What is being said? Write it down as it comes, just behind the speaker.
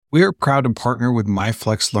We are proud to partner with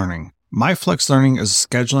MyFlex Learning. MyFlex Learning is a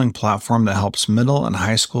scheduling platform that helps middle and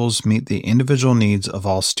high schools meet the individual needs of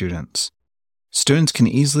all students. Students can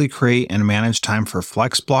easily create and manage time for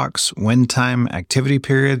flex blocks, win time, activity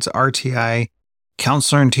periods, RTI,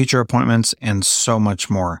 counselor and teacher appointments, and so much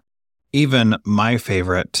more. Even my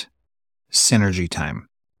favorite, synergy time.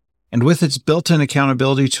 And with its built-in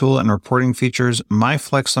accountability tool and reporting features,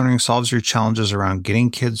 MyFlex Learning solves your challenges around getting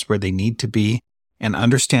kids where they need to be and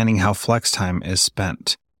understanding how flex time is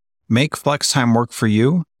spent. Make flex time work for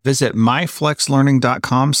you. Visit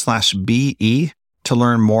myflexlearning.com/BE to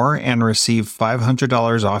learn more and receive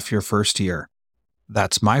 $500 off your first year.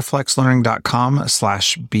 That's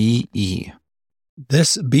myflexlearning.com/BE.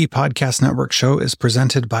 This B Podcast Network show is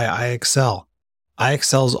presented by iExcel.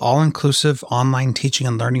 iExcel's all-inclusive online teaching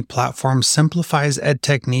and learning platform simplifies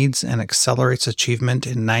edtech needs and accelerates achievement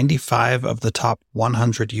in 95 of the top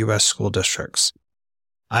 100 U.S. school districts.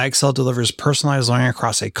 iExcel delivers personalized learning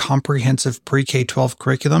across a comprehensive pre-K-12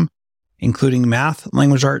 curriculum, including math,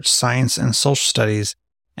 language arts, science, and social studies,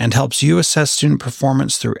 and helps you assess student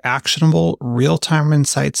performance through actionable, real-time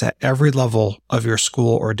insights at every level of your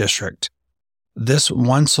school or district. This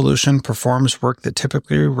one solution performs work that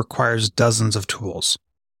typically requires dozens of tools.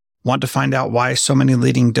 Want to find out why so many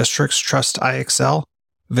leading districts trust iExcel?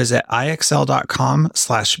 Visit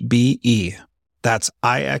iexcel.com/BE. That's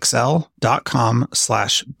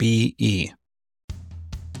iexcel.com/BE.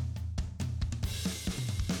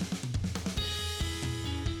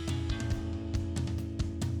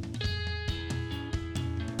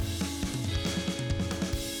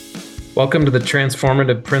 Welcome to the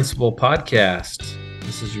Transformative Principal Podcast.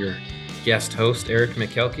 This is your guest host, Eric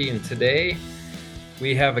Makelky, and today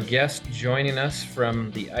we have a guest joining us from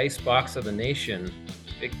the icebox of the nation,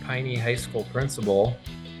 Big Piney High School principal,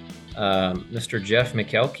 Mr. Jeff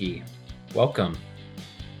Makelky. Welcome.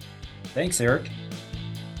 Thanks, Eric.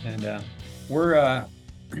 And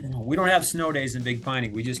we don't have snow days in Big Piney.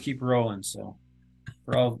 We just keep rolling. So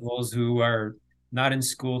for all those who are not in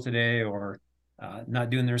school today or not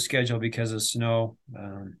doing their schedule because of snow,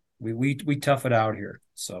 we tough it out here.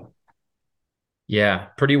 So yeah,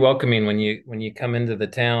 pretty welcoming when you come into the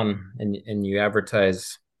town and you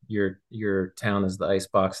advertise your town as the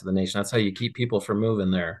icebox of the nation. That's how you keep people from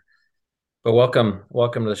moving there. But welcome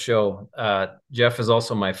to the show. Jeff is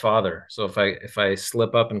also my father, so if I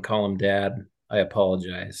slip up and call him Dad, I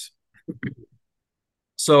apologize.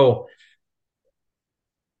 So,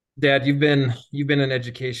 Dad, you've been in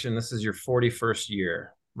education. This is your 41st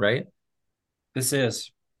year, right? this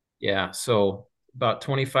is. Yeah. So about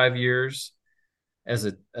 25 years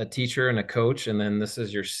as a teacher and a coach, and then this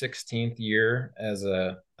is your 16th year as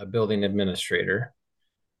a building administrator.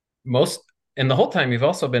 And the whole time you've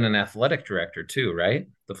also been an athletic director too, right?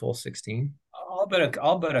 The full 16? I'll bet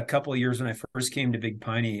a couple of years when I first came to Big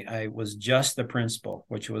Piney, I was just the principal,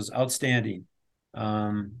 which was outstanding.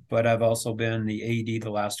 But I've also been the AD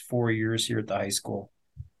the last 4 years here at the high school.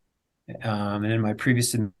 And in my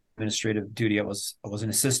previous administrative duty, I was an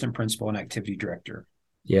assistant principal and activity director.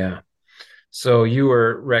 Yeah. So you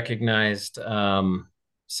were recognized,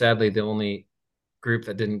 sadly, the only group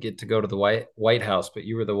that didn't get to go to the White House, but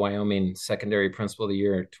you were the Wyoming Secondary Principal of the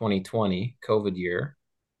Year 2020, COVID year,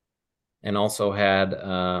 and also had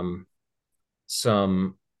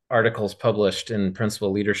some articles published in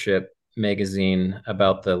Principal Leadership magazine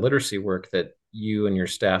about the literacy work that you and your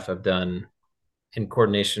staff have done in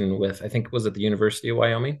coordination with, I think, was it the University of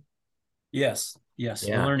Wyoming? Yes. Yeah.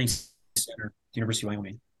 The Learning Center, University of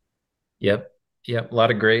Wyoming. Yep. A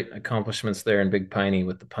lot of great accomplishments there in Big Piney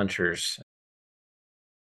with the punchers.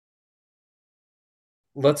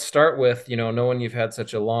 Let's start with, knowing you've had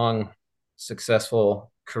such a long,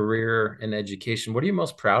 successful career in education. What are you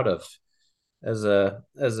most proud of as a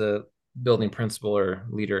building principal or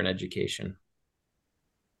leader in education?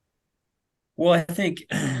 Well, I think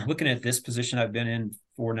looking at this position I've been in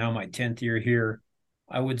for now my 10th year here,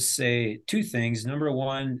 I would say two things. Number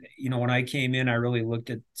one, when I came in, I really looked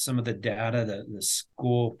at some of the data, the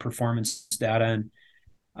school performance data.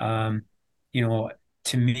 And,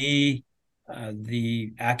 to me,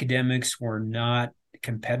 the academics were not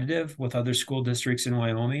competitive with other school districts in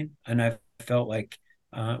Wyoming. And I felt like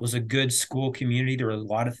it was a good school community. There were a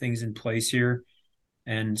lot of things in place here.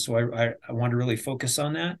 And so I wanted to really focus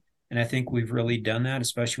on that. And I think we've really done that,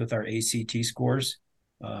 especially with our ACT scores.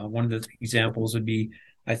 One of the examples would be,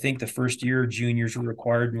 I think the first year juniors were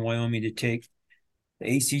required in Wyoming to take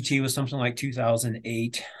the ACT was something like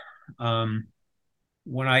 2008.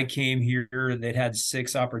 When I came here, they'd had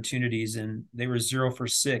 6 opportunities and they were 0 for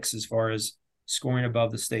 6 as far as scoring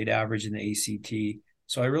above the state average in the ACT.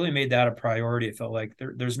 So I really made that a priority. It felt like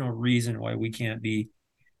there's no reason why we can't be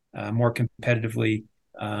more competitively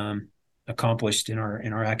accomplished in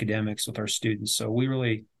our academics with our students. So we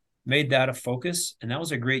really made that a focus, and that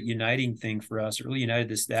was a great uniting thing for us. It really united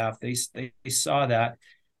the staff. They saw that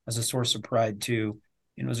as a source of pride too,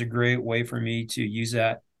 and it was a great way for me to use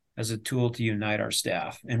that as a tool to unite our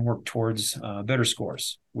staff and work towards better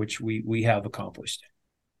scores, which we have accomplished.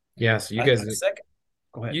 Yeah, so you guys,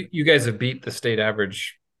 Go ahead. You guys have beat the state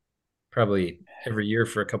average probably every year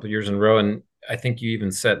for a couple of years in a row, and I think you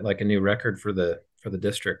even set like a new record for the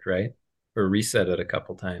district, right? Or reset it a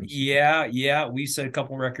couple times. Yeah, we set a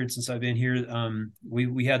couple records since I've been here.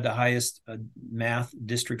 We had the highest math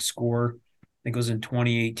district score. I think it was in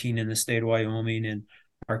 2018 in the state of Wyoming, and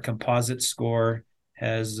our composite score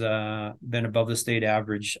has been above the state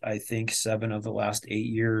average. I think 7 of the last 8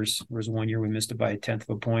 years. There was one year we missed it by a tenth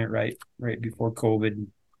of a point, right before COVID.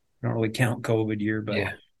 I don't really count COVID year, but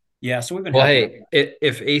yeah. So we've been well. Hey,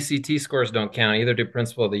 if ACT scores don't count, either do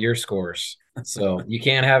Principal of the Year scores. So you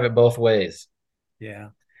can't have it both ways. Yeah,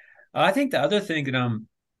 I think the other thing that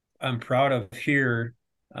I'm proud of here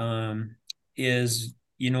is,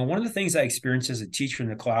 one of the things I experienced as a teacher in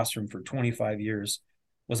the classroom for 25 years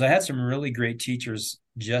was I had some really great teachers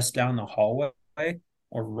just down the hallway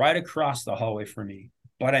or right across the hallway from me,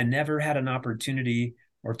 but I never had an opportunity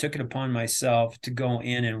or took it upon myself to go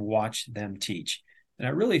in and watch them teach. And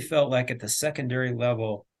I really felt like at the secondary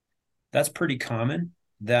level, that's pretty common,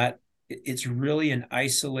 that it's really an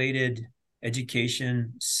isolated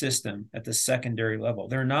education system at the secondary level.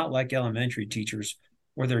 They're not like elementary teachers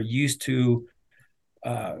where they're used to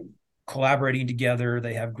collaborating together.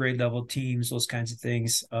 They have grade level teams, those kinds of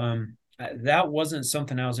things. That wasn't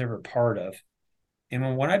something I was ever part of.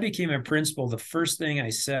 And when I became a principal, the first thing I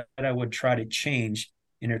said I would try to change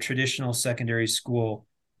in a traditional secondary school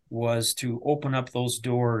was to open up those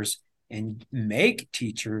doors and make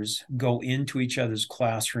teachers go into each other's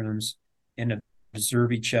classrooms and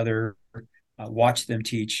observe each other, watch them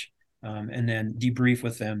teach, and then debrief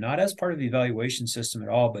with them, not as part of the evaluation system at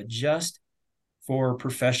all, but just for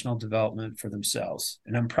professional development for themselves.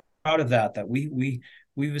 And I'm proud of that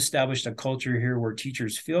we've established a culture here where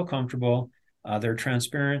teachers feel comfortable, they're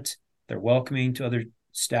transparent, they're welcoming to other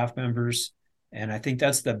staff members. And I think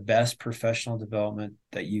that's the best professional development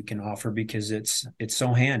that you can offer because it's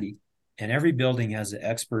so handy. And every building has the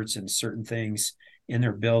experts in certain things in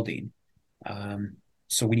their building.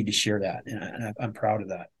 So we need to share that, and I'm proud of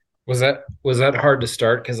that. Was that hard to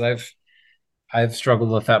start? Because I've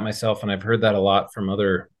struggled with that myself, and I've heard that a lot from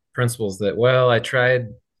other principals that, well, I tried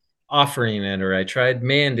offering it, or I tried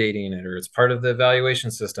mandating it, or it's part of the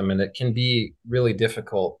evaluation system, and it can be really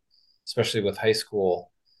difficult, especially with high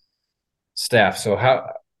school staff. So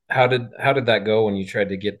how did that go when you tried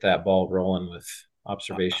to get that ball rolling with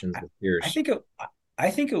observations with peers? I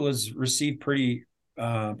think it was received pretty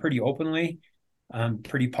openly,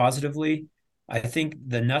 pretty positively. I think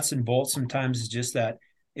the nuts and bolts sometimes is just that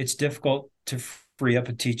it's difficult to free up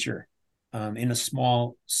a teacher. In a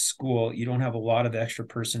small school, you don't have a lot of extra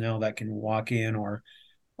personnel that can walk in, or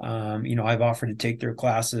I've offered to take their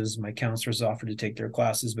classes. My counselors offered to take their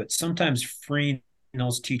classes, but sometimes freeing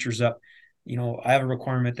those teachers up, I have a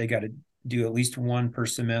requirement they got to do at least one per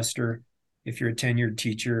semester. If you're a tenured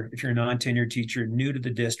teacher, if you're a non-tenured teacher new to the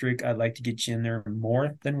district, I'd like to get you in there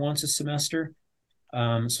more than once a semester.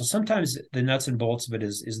 So sometimes the nuts and bolts of it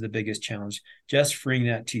is the biggest challenge, just freeing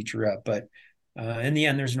that teacher up. But in the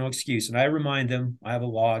end, there's no excuse. And I remind them, I have a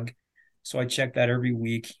log. So I check that every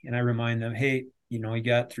week and I remind them, hey, you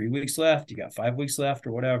got 3 weeks left, you got 5 weeks left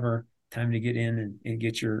or whatever, time to get in and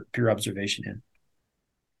get your peer observation in.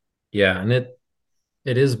 Yeah. And it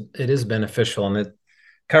is beneficial, and it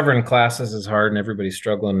covering classes is hard and everybody's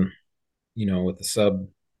struggling, with the sub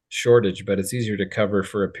shortage, but it's easier to cover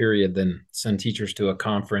for a period than send teachers to a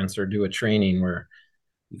conference or do a training where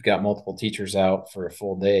you've got multiple teachers out for a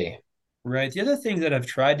full day. Right. The other thing that I've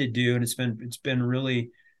tried to do, and it's been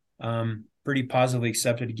really pretty positively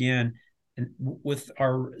accepted again, and with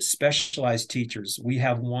our specialized teachers, we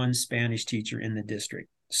have one Spanish teacher in the district.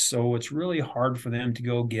 So it's really hard for them to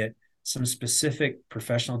go get some specific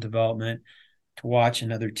professional development to watch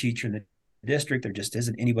another teacher in the district. There just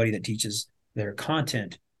isn't anybody that teaches their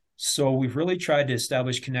content. So we've really tried to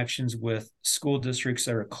establish connections with school districts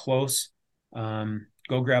that are close.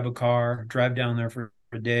 Go grab a car, drive down there for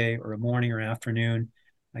a day or a morning or afternoon,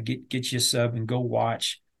 get you a sub and go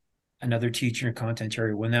watch another teacher in content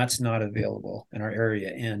area when that's not available in our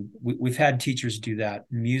area. And we've had teachers do that,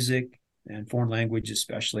 music and foreign language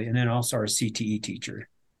especially, and then also our CTE teacher.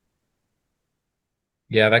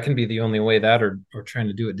 Yeah, that can be the only way, that or trying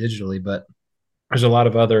to do it digitally. But there's a lot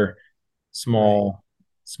of other Right.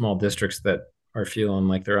 small districts that are feeling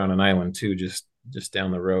like they're on an island too, just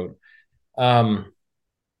down the road. Um,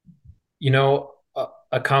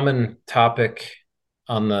 a common topic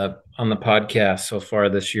on the podcast so far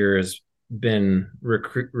this year has been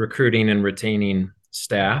recruiting and retaining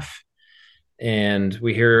staff, and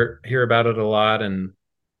we hear about it a lot. And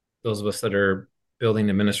those of us that are building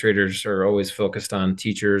administrators are always focused on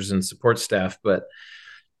teachers and support staff. But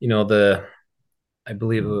the I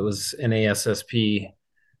believe it was NASSP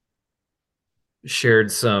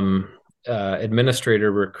shared some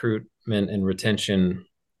administrator recruitment and retention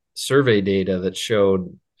survey data that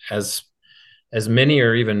showed as many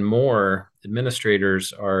or even more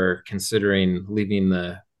administrators are considering leaving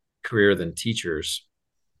the career than teachers.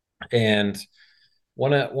 And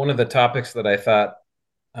one of the topics that I thought,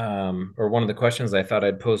 or one of the questions I thought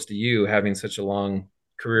I'd pose to you, having such a long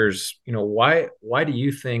careers, why do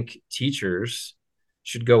you think teachers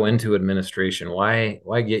should go into administration? Why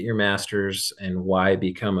get your master's, and why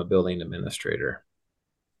become a building administrator?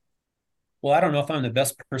 Well, I don't know if I'm the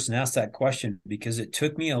best person to ask that question because it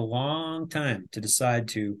took me a long time to decide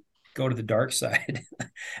to go to the dark side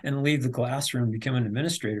and leave the classroom and become an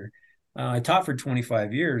administrator. I taught for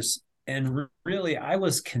 25 years, and really, I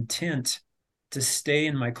was content to stay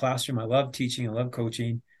in my classroom. I love teaching, I love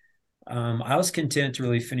coaching. I was content to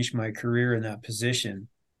really finish my career in that position.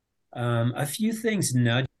 A few things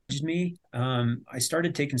nudged me. I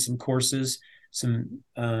started taking some courses, some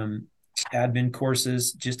admin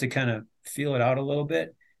courses, just to kind of feel it out a little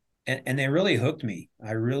bit. And they really hooked me.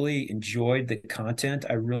 I really enjoyed the content.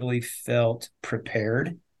 I really felt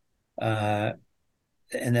prepared, uh,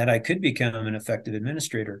 and that I could become an effective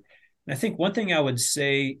administrator. And I think one thing I would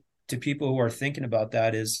say to people who are thinking about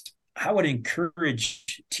that is I would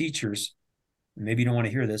encourage teachers, maybe you don't want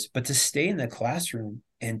to hear this, but to stay in the classroom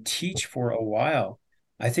and teach for a while.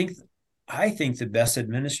 I think I think the best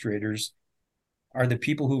administrators are the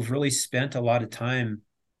people who've really spent a lot of time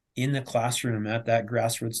in the classroom at that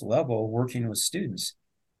grassroots level working with students.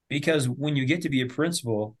 Because when you get to be a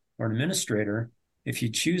principal or an administrator, if you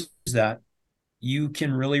choose that, you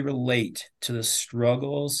can really relate to the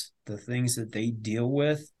struggles, the things that they deal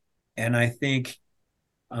with. And I think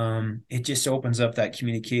it just opens up that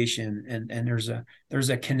communication, and there's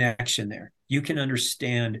a connection there. You can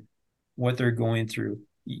understand what they're going through.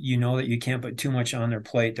 You know that you can't put too much on their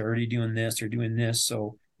plate. They're already doing this, they're doing this.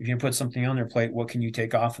 So if you can put something on their plate, what can you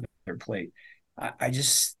take off of their plate?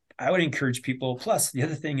 I would encourage people. Plus, the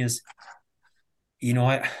other thing is,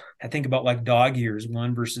 I think about like dog years,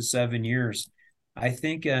 1 versus 7 years. I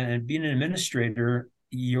think being an administrator,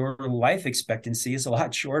 your life expectancy is a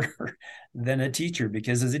lot shorter than a teacher,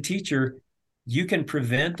 because as a teacher, you can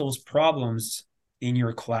prevent those problems in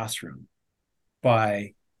your classroom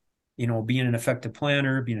by, being an effective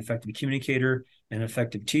planner, being an effective communicator, an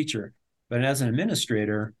effective teacher. But as an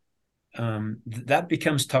administrator, that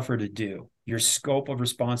becomes tougher to do. Your scope of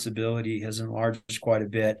responsibility has enlarged quite a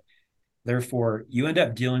bit. Therefore, you end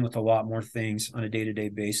up dealing with a lot more things on a day-to-day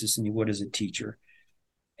basis than you would as a teacher.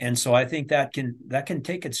 And so I think that can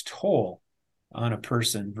take its toll on a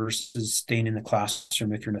person versus staying in the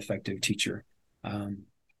classroom if you're an effective teacher.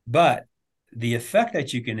 But the effect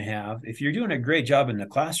that you can have, if you're doing a great job in the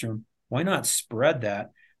classroom, why not spread that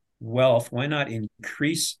wealth? Why not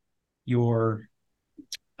increase your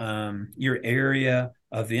area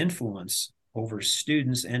of influence over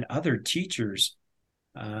students and other teachers?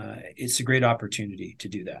 It's a great opportunity to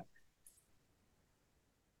do that.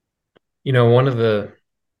 One of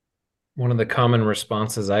the common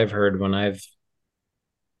responses I've heard when I've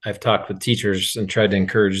talked with teachers and tried to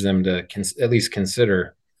encourage them to at least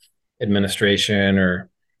consider administration, or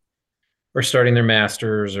starting their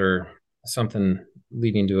masters, or something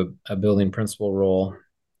leading to a building principal role.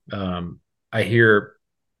 I hear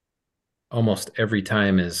almost every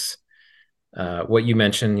time is what you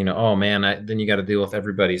mentioned. Oh man, then you got to deal with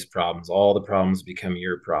everybody's problems. All the problems become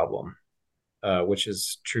your problem, which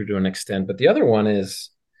is true to an extent. But the other one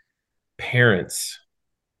is parents.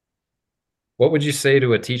 What would you say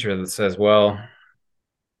to a teacher that says, well,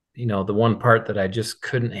 the one part that I just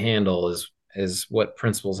couldn't handle is what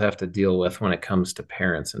principals have to deal with when it comes to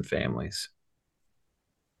parents and families?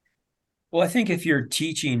 Well, I think if you're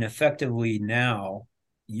teaching effectively now,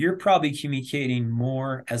 you're probably communicating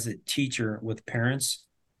more as a teacher with parents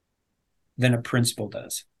than a principal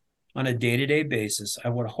does on a day-to-day basis. I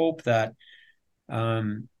would hope that,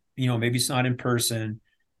 maybe it's not in person,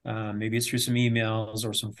 maybe it's through some emails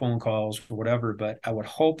or some phone calls or whatever, but I would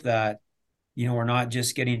hope that, we're not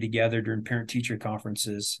just getting together during parent-teacher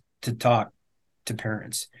conferences to talk to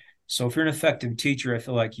parents. So if you're an effective teacher, I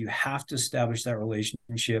feel like you have to establish that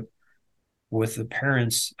relationship with the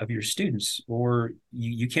parents of your students, or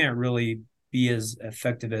you can't really be as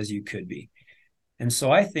effective as you could be. And so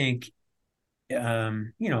I think,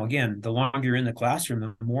 again, the longer you're in the classroom,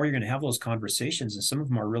 the more you're going to have those conversations. And some of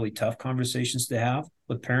them are really tough conversations to have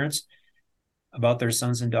with parents about their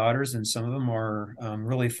sons and daughters, and some of them are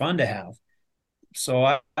really fun to have. So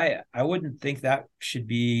I wouldn't think that should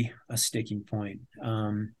be a sticking point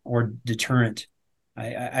or deterrent.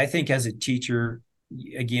 I think as a teacher,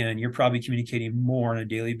 again, you're probably communicating more on a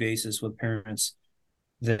daily basis with parents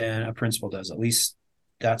than a principal does. At least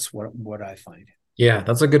that's what I find. Yeah,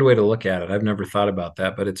 that's a good way to look at it. I've never thought about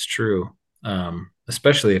that, but it's true.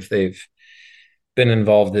 Especially if they've been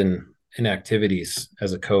involved in activities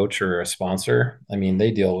as a coach or a sponsor. I mean,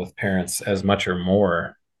 they deal with parents as much or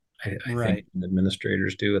more, I think, Right. than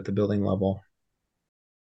administrators do at the building level.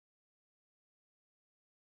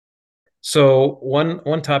 So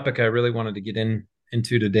one topic I really wanted to get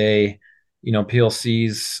into today,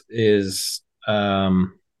 PLCs is a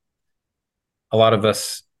lot of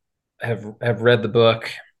us have read the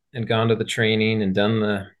book and gone to the training and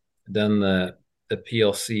done the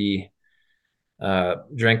PLC,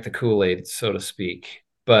 drank the Kool-Aid, so to speak.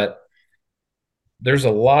 But there's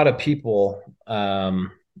a lot of people,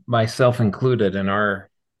 myself included, in our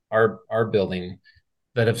building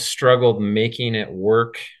that have struggled making it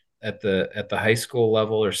work at the high school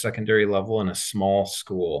level or secondary level in a small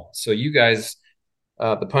school. So you guys,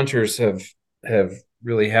 the punchers, have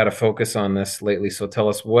really had a focus on this lately. So tell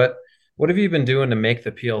us what have you been doing to make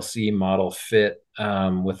the PLC model fit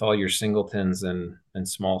with all your singletons and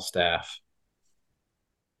small staff?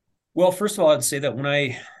 Well, first of all, I'd say that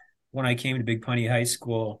when I came to Big Pony High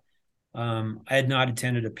School, I had not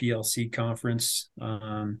attended a PLC conference.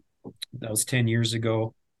 That was 10 years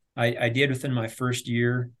ago. I did within my first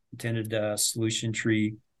year, attended Solution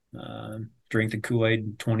Tree, drank the Kool-Aid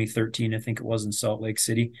in 2013, I think it was, in Salt Lake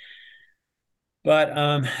City.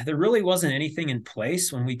 But there really wasn't anything in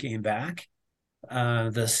place when we came back.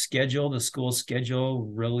 The school schedule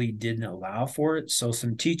really didn't allow for it. So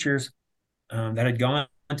some teachers that had gone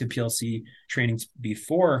to PLC trainings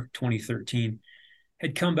before 2013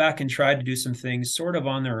 had come back and tried to do some things sort of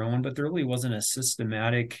on their own, but there really wasn't a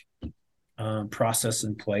systematic process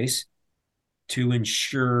in place to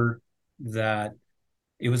ensure that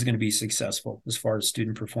it was going to be successful as far as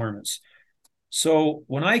student performance. So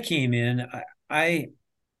when I came in, I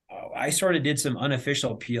I sort of did some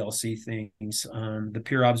unofficial PLC things. The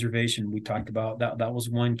peer observation we talked about, that was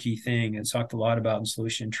one key thing. It's talked a lot about in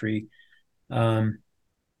Solution Tree. Um,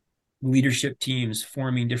 Leadership teams,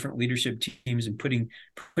 forming different leadership teams and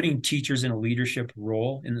putting teachers in a leadership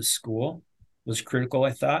role in the school was critical, I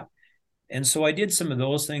thought. And so I did some of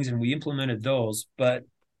those things and we implemented those. But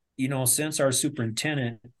since our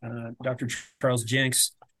superintendent, Dr. Charles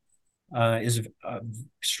Jenks, is a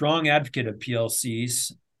strong advocate of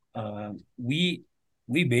PLCs, we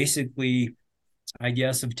basically, I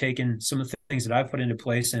guess, have taken some of the things that I've put into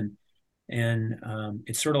place, and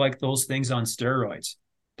it's sort of like those things on steroids.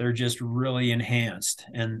 They're just really enhanced,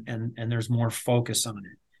 and there's more focus on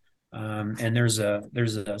it. And there's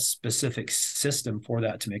a specific system for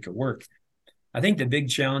that to make it work. I think the big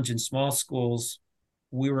challenge in small schools,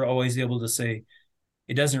 we were always able to say,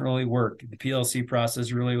 it doesn't really work. The PLC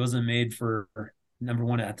process really wasn't made for, number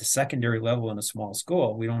one, at the secondary level in a small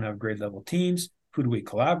school. We don't have grade level teams. Who do we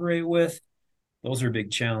collaborate with? Those are big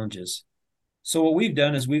challenges. So what we've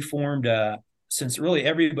done is we formed, since really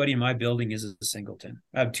everybody in my building is a singleton.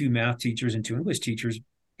 I have 2 math teachers and 2 English teachers,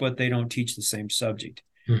 but they don't teach the same subject.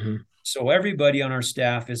 Mm-hmm. So everybody on our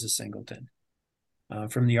staff is a singleton,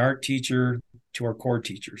 from the art teacher to our core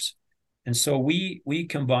teachers. And so we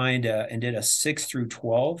combined and did a 6 through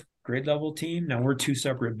 12 grade level team. Now we're 2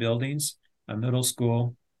 separate buildings, a middle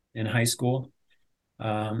school and high school.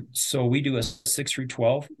 So we do a 6 through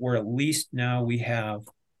 12, where at least now we have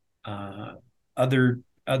other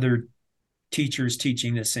teachers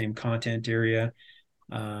teaching the same content area.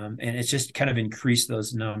 And it's just kind of increased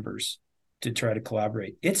those numbers to try to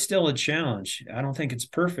collaborate. It's still a challenge. I don't think it's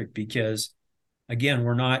perfect because, again,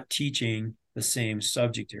 we're not teaching the same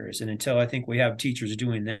subject areas. And until I think we have teachers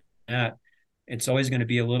doing that, it's always going to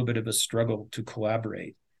be a little bit of a struggle to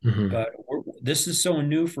collaborate. Mm-hmm. But this is so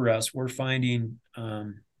new for us. We're finding a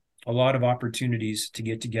lot of opportunities to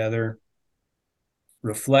get together,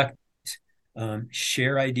 reflect,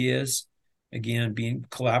 share ideas, again, being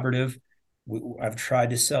collaborative. I've tried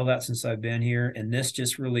to sell that since I've been here, and this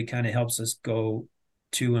just really kind of helps us go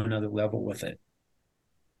to another level with it.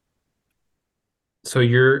 So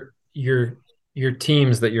you're your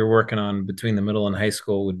teams that you're working on between the middle and high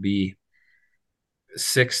school would be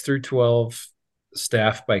 6 through 12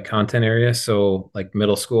 staff by content area. So like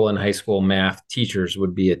middle school and high school math teachers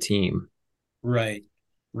would be a team. Right.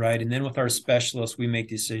 Right. And then with our specialists, we make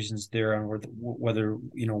decisions there on whether,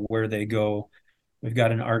 where they go. We've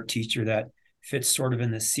got an art teacher that fits sort of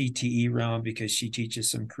in the CTE realm because she teaches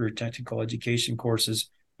some career technical education courses,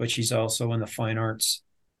 but she's also in the fine arts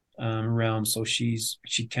realm. So she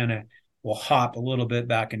kind of will hop a little bit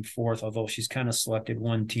back and forth, although she's kind of selected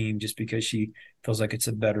one team just because she feels like it's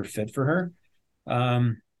a better fit for her.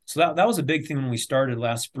 So that was a big thing when we started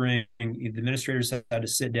last spring. The administrators had to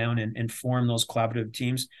sit down and form those collaborative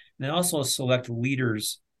teams, and then also select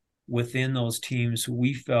leaders within those teams who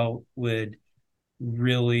we felt would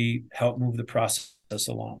really help move the process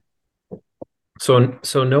along. So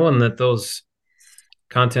knowing that those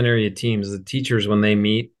content area teams, the teachers, when they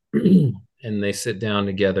meet and they sit down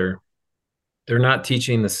together, they're not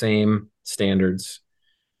teaching the same standards.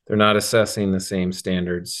 They're not assessing the same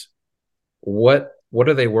standards. What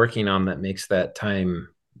are they working on that makes that time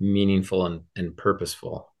meaningful and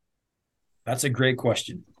purposeful? That's a great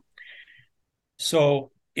question.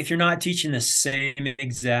 So if you're not teaching the same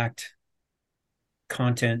exact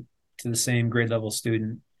content to the same grade level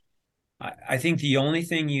student, I think the only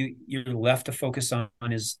thing you're left to focus on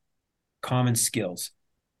is common skills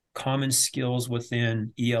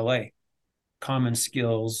within ELA, common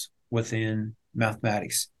skills within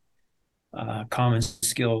mathematics, common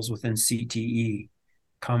skills within CTE,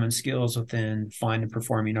 common skills within fine and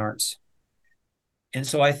performing arts. And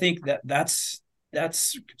so I think that's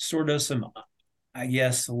sort of some, I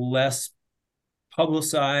guess, less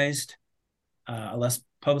publicized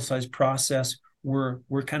process.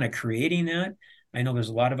 We're kind of creating that. I know there's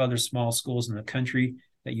a lot of other small schools in the country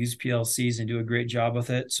that use PLCs and do a great job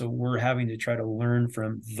with it. So we're having to try to learn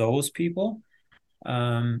from those people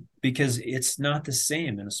because it's not the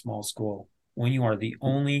same in a small school when you are the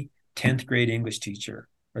only 10th grade English teacher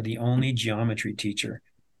or the only geometry teacher.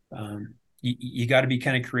 You got to be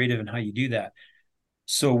kind of creative in how you do that.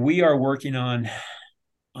 So we are working on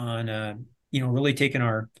really taking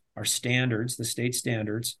our standards, the state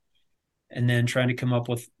standards, and then trying to come up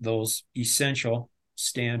with those essential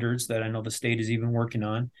standards that I know the state is even working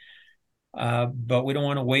on. But we don't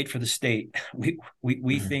want to wait for the state.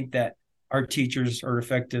 We think that our teachers are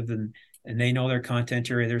effective and they know their content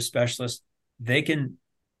area, they're specialists. They can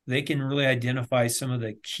really identify some of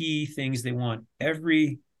the key things they want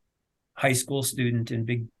every high school student in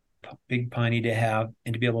Big Piney to have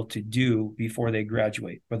and to be able to do before they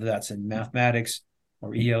graduate, whether that's in mathematics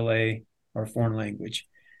or ELA or foreign language.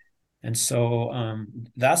 And so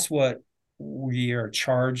that's what we are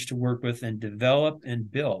charged to work with and develop and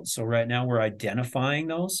build. So right now we're identifying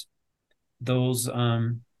those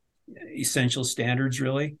essential standards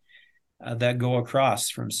really that go across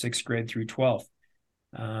from 6th grade through 12th,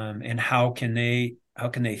 and how can they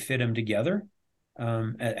fit them together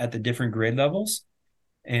at the different grade levels,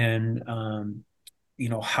 and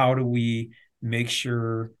how do we make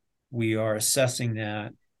sure we are assessing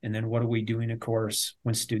that. And then what are we doing, of course,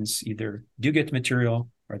 when students either do get the material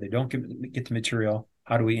or they don't get the material?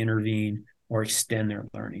 How do we intervene or extend their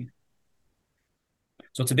learning?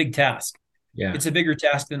 So it's a big task. Yeah. It's a bigger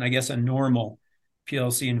task than, I guess, a normal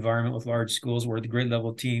PLC environment with large schools where the grade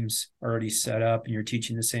level teams are already set up and you're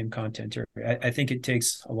teaching the same content. I think it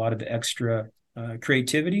takes a lot of extra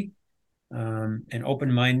creativity and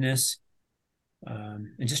open-mindedness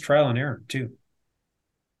and just trial and error too.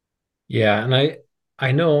 Yeah, and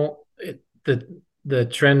I know the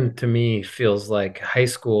trend to me feels like high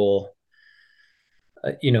school,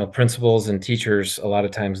 principals and teachers a lot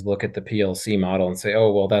of times look at the PLC model and say,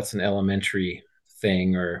 oh, well, that's an elementary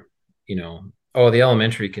thing, or, oh, the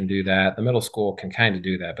elementary can do that. The middle school can kind of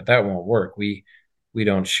do that, but that won't work. We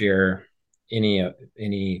don't share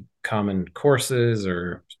any common courses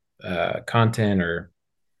or content or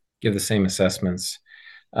give the same assessments.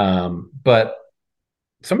 But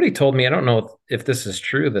somebody told me, I don't know if this is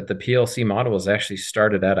true, that the PLC model was actually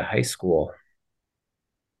started at a high school.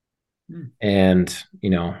 And,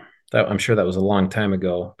 that I'm sure that was a long time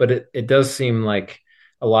ago, but it does seem like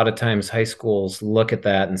a lot of times high schools look at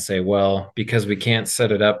that and say, well, because we can't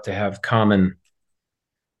set it up to have common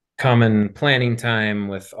planning time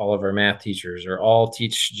with all of our math teachers or all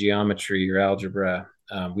teach geometry or algebra,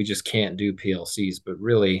 we just can't do PLCs. But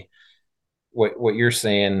really, what you're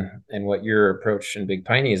saying and what your approach in Big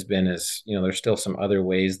Piney has been is, there's still some other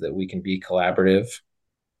ways that we can be collaborative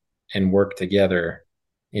and work together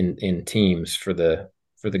in teams for the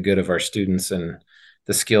good of our students and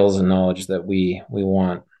the skills and knowledge that we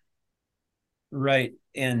want. Right.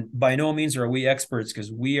 and by no means are we experts,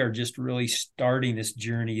 because we are just really starting this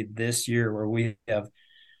journey this year, where we have,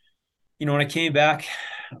 when I came back,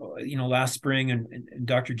 last spring, and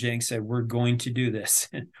Dr. Jenks said, we're going to do this.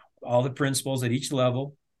 And all the principals at each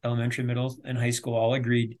level, elementary, middle, and high school, all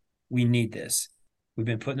agreed we need this. We've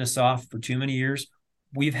been putting this off for too many years.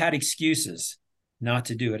 We've had excuses not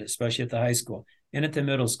to do it, especially at the high school and at the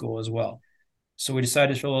middle school as well. So we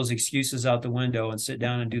decided to throw those excuses out the window and sit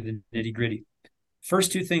down and do the nitty gritty.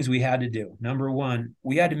 First two things we had to do. Number one,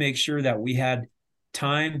 we had to make sure that we had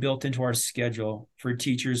time built into our schedule for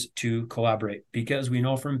teachers to collaborate, because we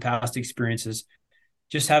know from past experiences,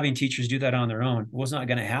 just having teachers do that on their own was not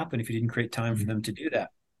going to happen if you didn't create time for them to do that.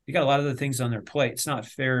 You got a lot of other things on their plate. It's not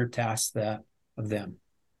fair to ask that of them.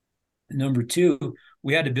 Number two,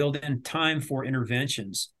 we had to build in time for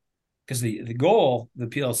interventions, because the goal, the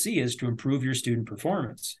PLC, is to improve your student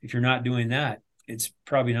performance. If you're not doing that, it's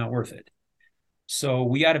probably not worth it. So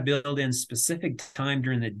we got to build in specific time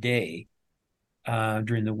during the day,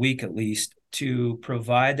 during the week at least, to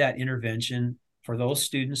provide that intervention for those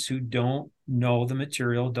students who don't know the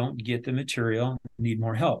material, don't get the material, need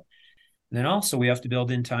more help. And then also we have to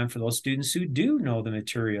build in time for those students who do know the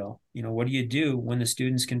material. What do you do when the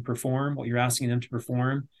students can perform what you're asking them to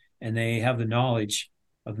perform, and they have the knowledge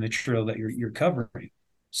of the material that you're covering?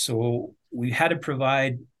 So we had to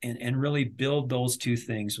provide and really build those two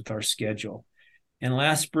things with our schedule. And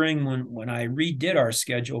last spring, when I redid our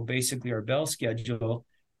schedule, basically our bell schedule,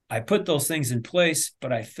 I put those things in place,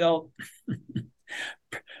 but I felt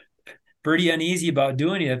pretty uneasy about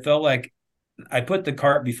doing it. It felt like I put the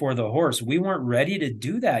cart before the horse. We weren't ready to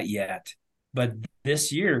do that yet. But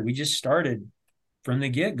this year, we just started from the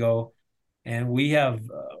get-go, and we have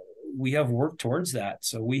worked towards that.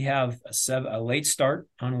 So we have a late start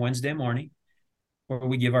on Wednesday morning, where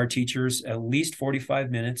we give our teachers at least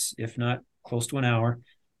 45 minutes, if not close to an hour,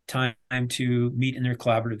 time to meet in their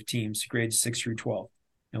collaborative teams, grades 6 through 12.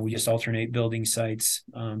 And we just alternate building sites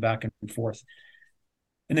back and forth.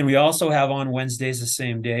 And then we also have on Wednesdays, the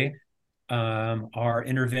same day, our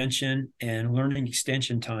intervention and learning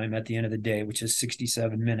extension time at the end of the day, which is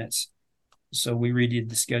 67 minutes. So we redid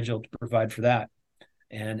the schedule to provide for that.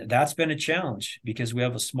 And that's been a challenge, because we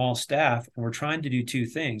have a small staff, and we're trying to do two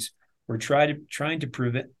things. We're trying to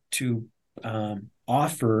prove it to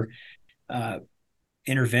offer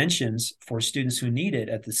interventions for students who need it,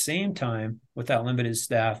 at the same time, with that limited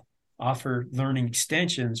staff, offer learning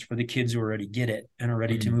extensions for the kids who already get it and are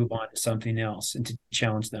ready to move on to something else and to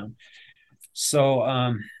challenge them.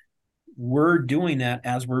 So we're doing that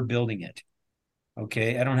as we're building it.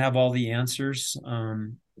 Okay, I don't have all the answers.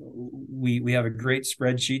 We have a great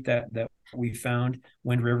spreadsheet that we found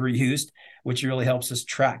Wind River used, which really helps us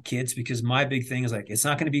track kids, because my big thing is, like, it's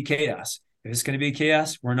not going to be chaos. If it's going to be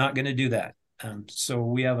chaos, we're not going to do that. So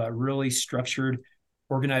we have a really structured,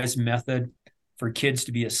 organized method for kids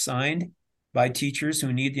to be assigned by teachers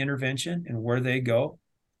who need the intervention, and where they go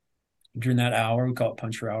during that hour. We call it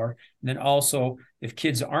puncher hour. And then also, if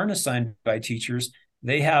kids aren't assigned by teachers,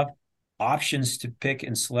 they have options to pick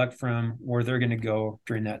and select from where they're going to go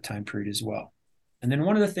during that time period as well. And then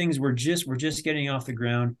one of the things we're just getting off the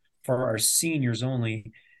ground for our seniors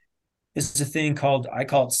only is a thing called, I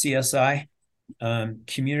call it CSI,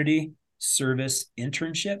 Community Service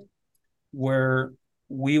Internship, where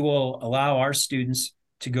we will allow our students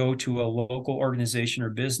to go to a local organization or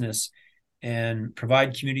business and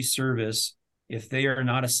provide community service if they are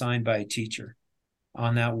not assigned by a teacher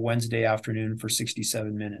on that Wednesday afternoon for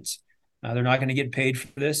 67 minutes. They're not going to get paid for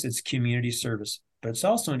this. It's community service, but it's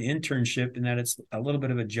also an internship in that it's a little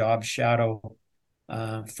bit of a job shadow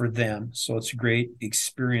for them. So it's a great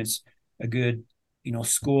experience, a good,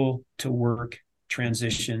 school to work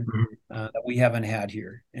transition that we haven't had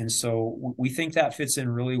here. And so we think that fits in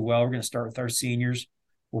really well. We're going to start with our seniors.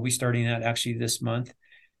 We'll be starting that actually this month.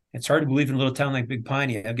 It's hard to believe in a little town like Big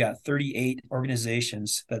Piney, I've got 38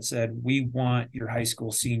 organizations that said, we want your high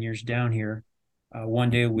school seniors down here 1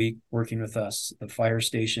 day a week working with us. The fire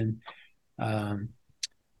station,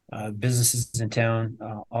 businesses in town,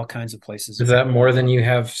 all kinds of places. Is that more than you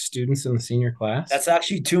have students in the senior class? That's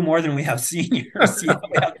actually 2 more than we have seniors. We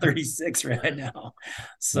have 36 right now.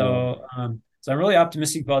 So, so I'm really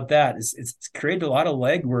optimistic about that. It's created a lot of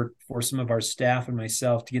legwork for some of our staff and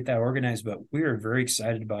myself to get that organized, but we are very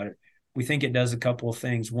excited about it. We think it does a couple of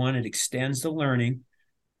things. One, it extends the learning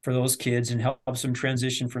for those kids and helps them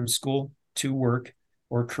transition from school to work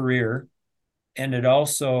or career. And it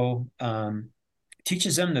also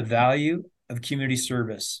teaches them the value of community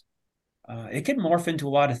service. It can morph into a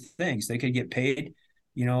lot of things. They could get paid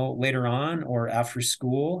later on or after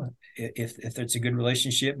school, if there's a good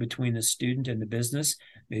relationship between the student and the business,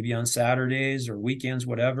 maybe on Saturdays or weekends,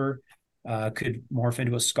 whatever, could morph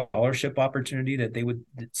into a scholarship opportunity that they would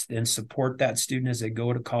then support that student as they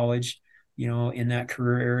go to college, in that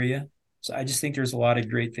career area. So I just think there's a lot of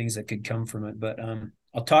great things that could come from it. But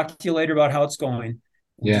I'll talk to you later about how it's going.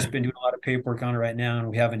 We've just been doing a lot of paperwork on it right now, and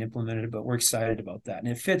we haven't implemented it, but we're excited about that. And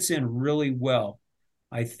it fits in really well,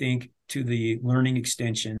 I think, to the learning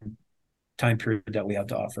extension time period that we have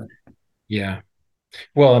to offer. Yeah.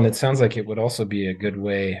 Well, and it sounds like it would also be a good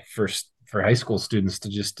way for high school students to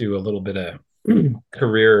just do a little bit of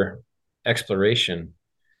career exploration,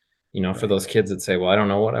 for those kids that say, well, I don't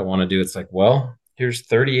know what I want to do. It's like, well, here's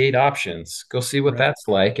 38 options. Go see what that's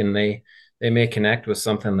like. And they may connect with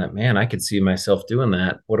something that, man, I could see myself doing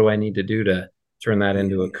that. What do I need to do to turn that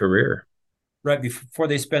into a career? Right before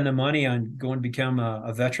they spend the money on going to become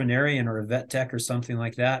a veterinarian or a vet tech or something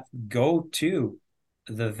like that, go to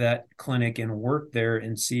the vet clinic and work there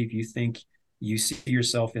and see if you think you see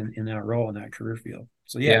yourself in that role, in that career field.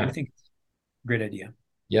 So I think it's a great idea.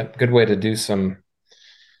 Yep. Good way to do some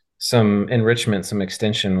enrichment, some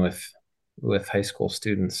extension with high school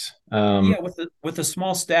students. With a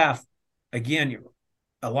small staff, again,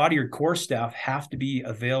 a lot of your core staff have to be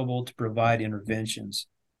available to provide interventions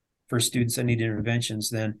for students that need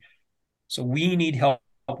interventions. So we need help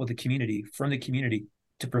with the community, from the community,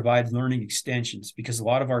 to provide learning extensions, because a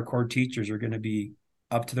lot of our core teachers are going to be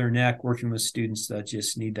up to their neck working with students that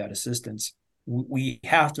just need that assistance. We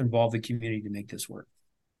have to involve the community to make this work.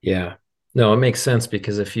 Yeah. No, it makes sense,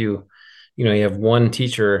 because if you have one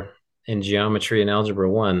teacher in geometry and algebra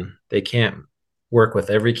 1, they can't work with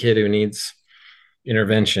every kid who needs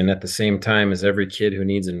intervention at the same time as every kid who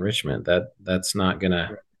needs enrichment. That's not going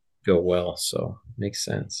to go well. So it makes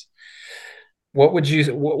sense. What would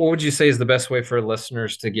you say is the best way for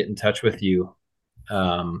listeners to get in touch with you,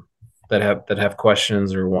 that have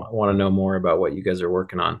questions or want to know more about what you guys are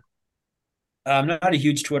working on? I'm not a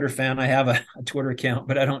huge Twitter fan. I have a Twitter account,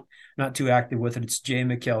 but not too active with it. It's J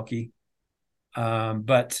Makelky.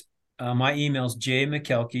 But my email is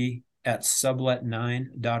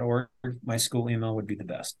jmakelky@sublet9.org. My school email would be the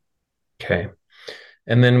best. Okay.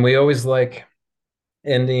 And then we always like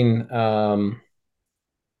ending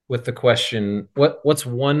with the question, what's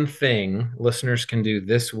one thing listeners can do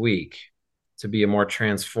this week to be a more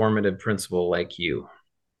transformative principal like you?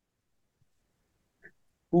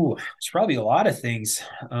 Ooh, it's probably a lot of things.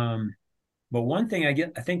 But one thing I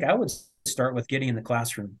think I would start with getting in the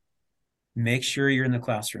classroom. Make sure you're in the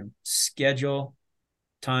classroom. Schedule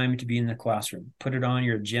time to be in the classroom. Put it on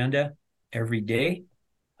your agenda every day,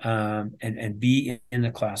 and be in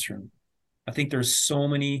the classroom. I think there's so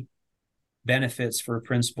many benefits for a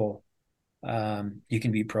principal. You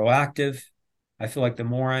can be proactive. I feel like the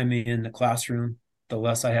more I'm in the classroom, the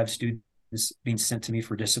less I have students being sent to me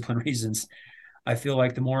for discipline reasons. I feel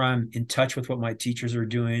like the more I'm in touch with what my teachers are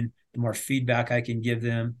doing, the more feedback I can give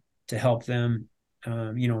them to help them,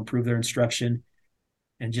 improve their instruction,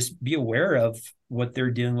 and just be aware of what they're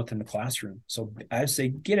dealing with in the classroom. So I'd say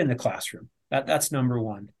get in the classroom. That's number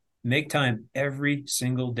one. Make time every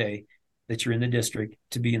single day that you're in the district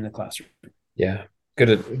to be in the classroom. Yeah,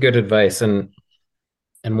 good advice. And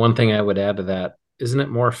one thing I would add to that, isn't it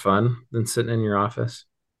more fun than sitting in your office?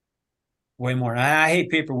 Way more. I hate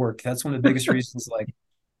paperwork. That's one of the biggest reasons. Like,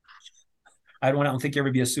 I don't think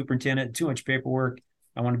ever be a superintendent. Too much paperwork.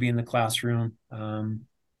 I want to be in the classroom. I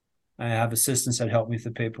have assistants that help me with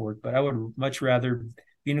the paperwork, but I would much rather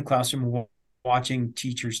be in the classroom watching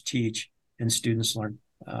teachers teach and students learn.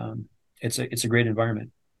 It's a great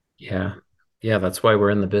environment. Yeah. That's why we're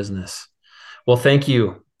in the business. Well, thank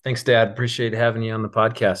you. Thanks, Dad. Appreciate having you on the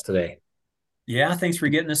podcast today. Yeah, thanks for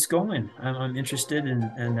getting us going. I'm interested,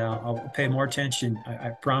 and I'll pay more attention,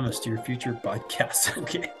 I promise, to your future podcasts.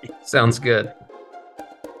 Okay. Sounds good.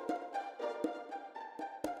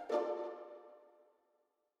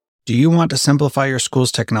 Do you want to simplify your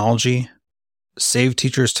school's technology, save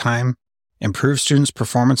teachers time, improve students'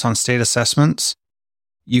 performance on state assessments?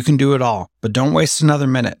 You can do it all, but don't waste another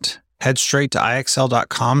minute. Head straight to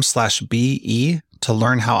ixl.com/BE to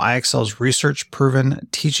learn how IXL's research-proven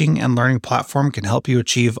teaching and learning platform can help you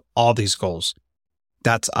achieve all these goals.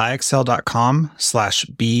 That's ixl.com/BE.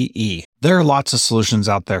 There are lots of solutions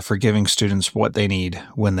out there for giving students what they need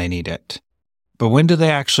when they need it. But when do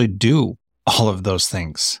they actually do all of those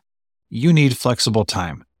things? You need flexible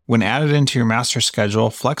time. When added into your master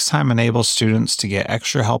schedule, flex time enables students to get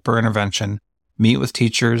extra help or intervention, meet with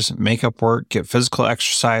teachers, make up work, get physical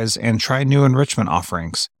exercise, and try new enrichment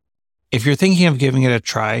offerings. If you're thinking of giving it a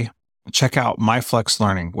try, Check out MyFlex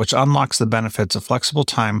Learning, which unlocks the benefits of flexible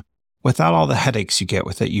time without all the headaches you get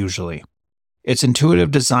with it usually. Its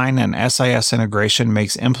intuitive design and SIS integration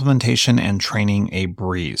makes implementation and training a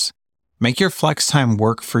breeze. Make your flex time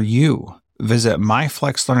work for you. Visit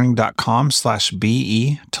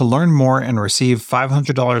myflexlearning.com/BE to learn more and receive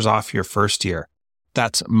 $500 off your first year.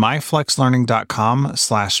 That's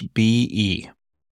myflexlearning.com/BE.